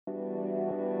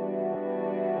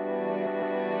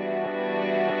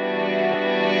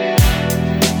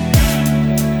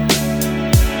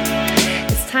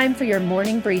for your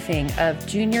morning briefing of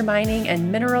junior mining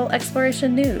and mineral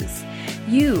exploration news.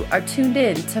 You are tuned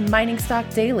in to Mining Stock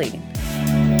Daily.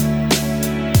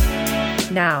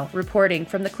 Now, reporting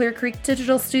from the Clear Creek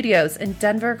Digital Studios in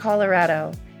Denver,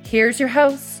 Colorado, here's your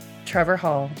host, Trevor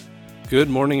Hall. Good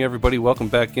morning, everybody. Welcome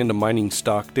back into Mining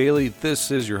Stock Daily.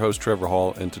 This is your host, Trevor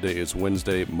Hall, and today is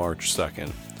Wednesday, March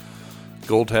 2nd.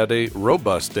 Gold had a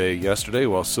robust day yesterday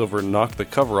while silver knocked the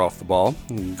cover off the ball.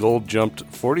 Gold jumped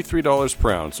 $43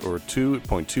 per ounce, or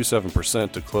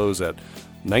 2.27% to close at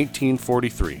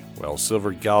 $19.43, while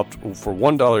silver galloped for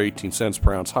 $1.18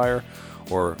 per ounce higher,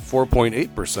 or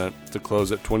 4.8% to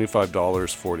close at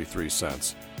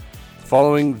 $25.43.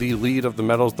 Following the lead of the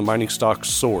metals, the mining stocks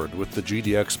soared, with the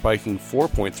GDX spiking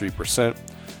 4.3%.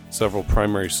 Several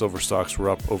primary silver stocks were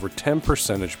up over 10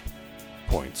 percentage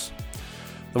points.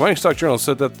 The Mining Stock Journal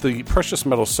said that the precious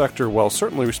metal sector, while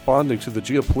certainly responding to the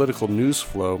geopolitical news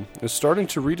flow, is starting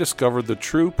to rediscover the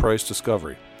true price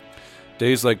discovery.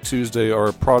 Days like Tuesday are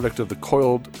a product of the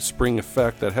coiled spring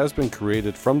effect that has been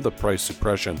created from the price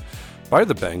suppression by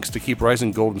the banks to keep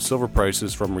rising gold and silver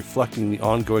prices from reflecting the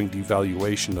ongoing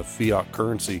devaluation of fiat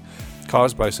currency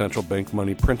caused by central bank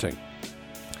money printing.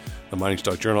 The Mining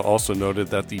Stock Journal also noted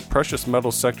that the precious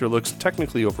metals sector looks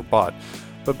technically overbought,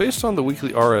 but based on the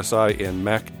weekly RSI and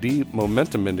MACD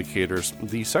momentum indicators,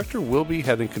 the sector will be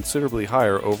heading considerably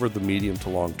higher over the medium to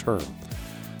long term.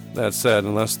 That said,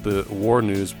 unless the war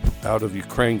news out of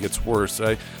Ukraine gets worse,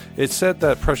 it's said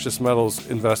that precious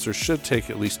metals investors should take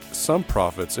at least some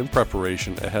profits in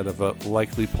preparation ahead of a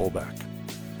likely pullback.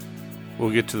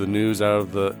 We'll get to the news out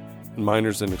of the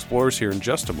miners and explorers here in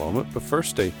just a moment, but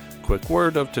first a quick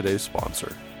word of today's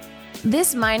sponsor.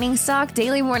 This Mining Stock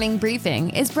Daily Morning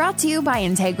Briefing is brought to you by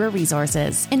Integra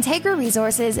Resources. Integra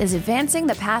Resources is advancing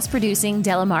the past-producing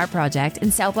DeLamar project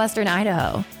in southwestern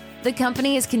Idaho. The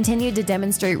company has continued to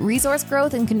demonstrate resource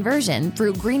growth and conversion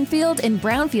through greenfield and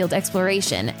brownfield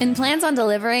exploration and plans on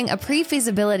delivering a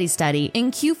pre-feasibility study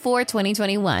in Q4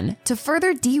 2021 to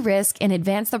further de-risk and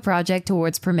advance the project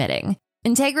towards permitting.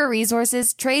 Integra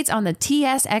Resources trades on the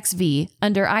TSXV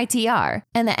under ITR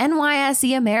and the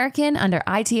NYSE American under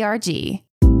ITRG.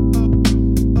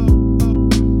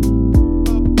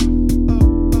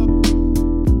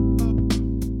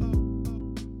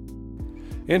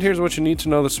 And here's what you need to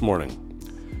know this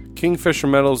morning. Kingfisher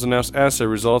Metals announced assay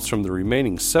results from the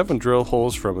remaining 7 drill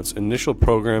holes from its initial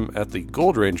program at the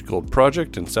Gold Range Gold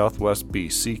Project in southwest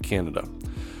BC, Canada.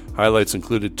 Highlights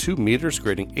included 2 meters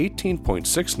grading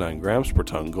 18.69 grams per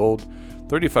ton gold,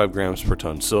 35 grams per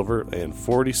ton silver, and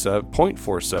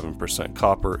 47.47%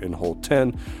 copper in hole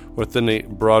 10 within a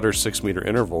broader 6-meter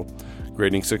interval,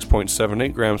 grading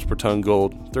 6.78 grams per ton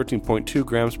gold, 13.2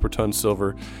 grams per ton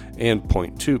silver, and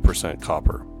 0.2%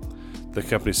 copper. The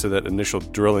company said that initial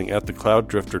drilling at the Cloud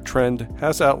Drifter trend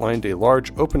has outlined a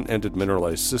large open-ended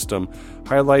mineralized system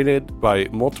highlighted by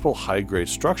multiple high-grade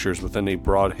structures within a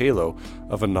broad halo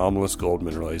of anomalous gold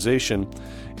mineralization,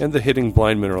 and the hitting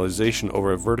blind mineralization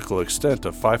over a vertical extent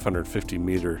of 550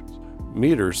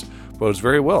 meters bodes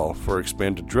very well for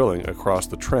expanded drilling across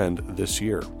the trend this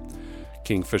year.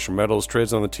 Kingfisher Metals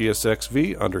trades on the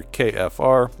TSXV under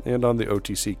KFR and on the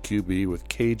OTCQB with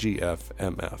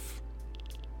KGFMF.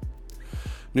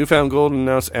 Newfound Gold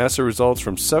announced assay results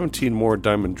from 17 more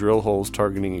diamond drill holes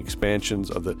targeting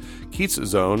expansions of the Keats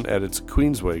Zone at its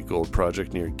Queensway Gold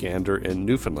Project near Gander in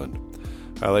Newfoundland.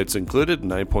 Highlights included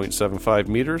 9.75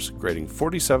 meters, grading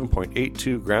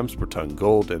 47.82 grams per ton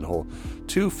gold in hole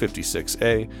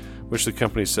 256A, which the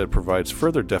company said provides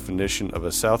further definition of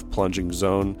a south-plunging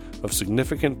zone of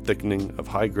significant thickening of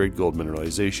high-grade gold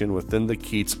mineralization within the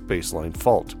Keats baseline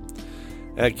fault.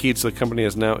 At Keats, the company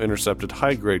has now intercepted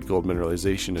high-grade gold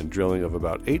mineralization and drilling of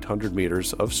about 800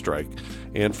 meters of strike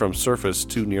and from surface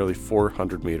to nearly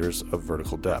 400 meters of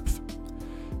vertical depth.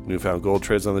 Newfound Gold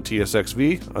trades on the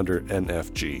TSXV under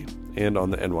NFG and on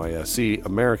the NYSE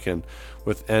American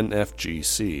with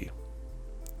NFGC.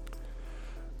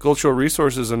 Goldshore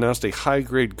Resources announced a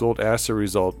high-grade gold assay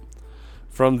result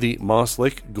from the Moss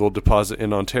Lake gold deposit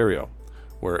in Ontario,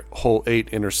 where hole 8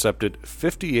 intercepted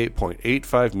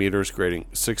 58.85 meters grading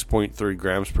 6.3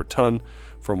 grams per ton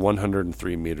from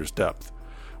 103 meters depth,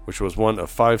 which was one of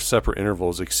 5 separate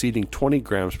intervals exceeding 20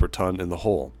 grams per ton in the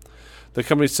hole. The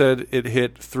company said it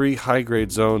hit 3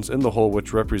 high-grade zones in the hole,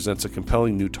 which represents a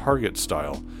compelling new target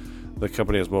style. The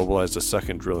company has mobilized a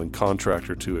second drilling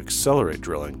contractor to accelerate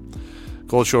drilling.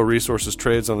 Goldshore Resources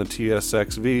trades on the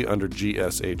TSXV under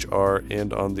GSHR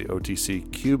and on the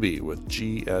OTCQB with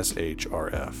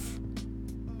GSHRF.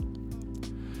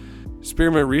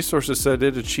 Spearmint Resources said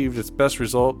it achieved its best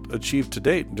result achieved to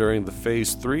date during the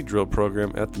Phase 3 drill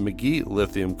program at the McGee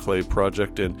Lithium Clay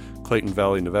Project in Clayton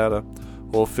Valley, Nevada.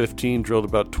 Hole 15, drilled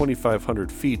about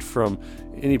 2,500 feet from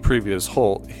any previous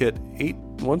hole, hit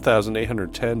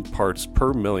 1,810 parts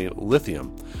per million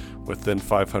lithium within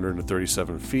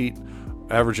 537 feet,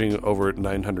 averaging over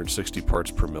 960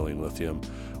 parts per million lithium,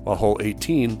 while hole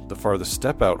 18, the farthest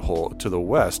step-out hole to the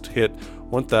west, hit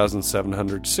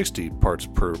 1,760 parts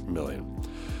per million.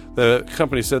 The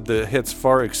company said the hits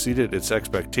far exceeded its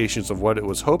expectations of what it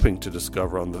was hoping to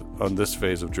discover on this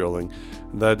phase of drilling,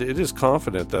 and that it is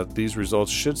confident that these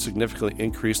results should significantly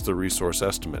increase the resource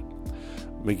estimate.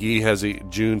 McGee has a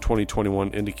June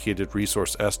 2021 indicated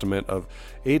resource estimate of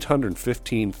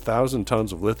 815,000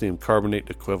 tons of lithium carbonate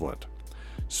equivalent.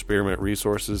 Spearmint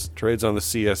Resources trades on the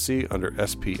CSE under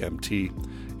SPMT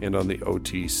and on the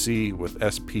OTC with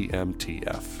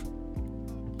SPMTF.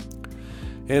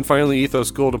 And finally, Ethos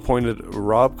Gold appointed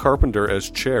Rob Carpenter as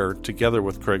chair together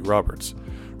with Craig Roberts.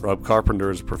 Rob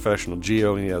Carpenter is a professional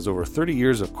geo, and he has over 30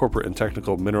 years of corporate and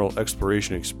technical mineral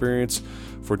exploration experience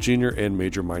for junior and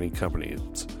major mining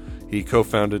companies. He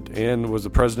co-founded and was the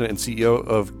president and CEO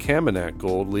of Kaminak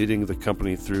Gold, leading the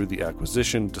company through the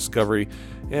acquisition, discovery,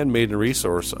 and maiden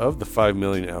resource of the 5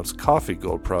 million ounce Coffee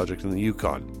Gold project in the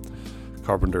Yukon.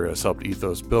 Carpenter has helped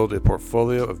Ethos build a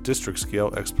portfolio of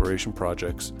district-scale exploration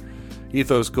projects.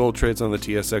 Ethos Gold trades on the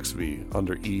TSXV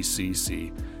under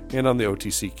ECC and on the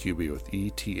OTCQB with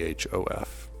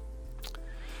ETHOF.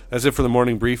 That's it for the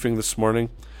morning briefing this morning.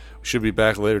 We should be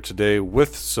back later today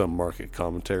with some market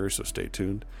commentary, so stay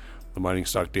tuned. The Mining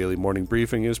Stock Daily Morning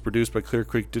Briefing is produced by Clear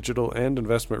Creek Digital and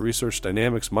Investment Research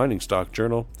Dynamics Mining Stock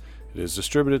Journal. It is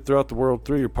distributed throughout the world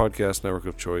through your podcast network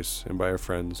of choice and by our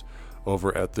friends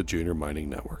over at the Junior Mining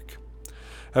Network.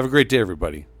 Have a great day,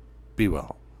 everybody. Be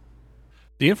well.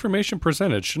 The information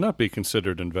presented should not be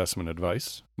considered investment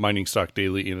advice. Mining Stock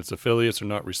Daily and its affiliates are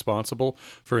not responsible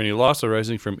for any loss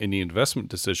arising from any investment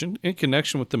decision in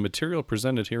connection with the material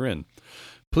presented herein.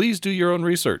 Please do your own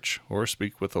research or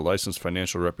speak with a licensed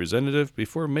financial representative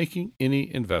before making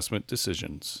any investment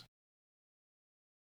decisions.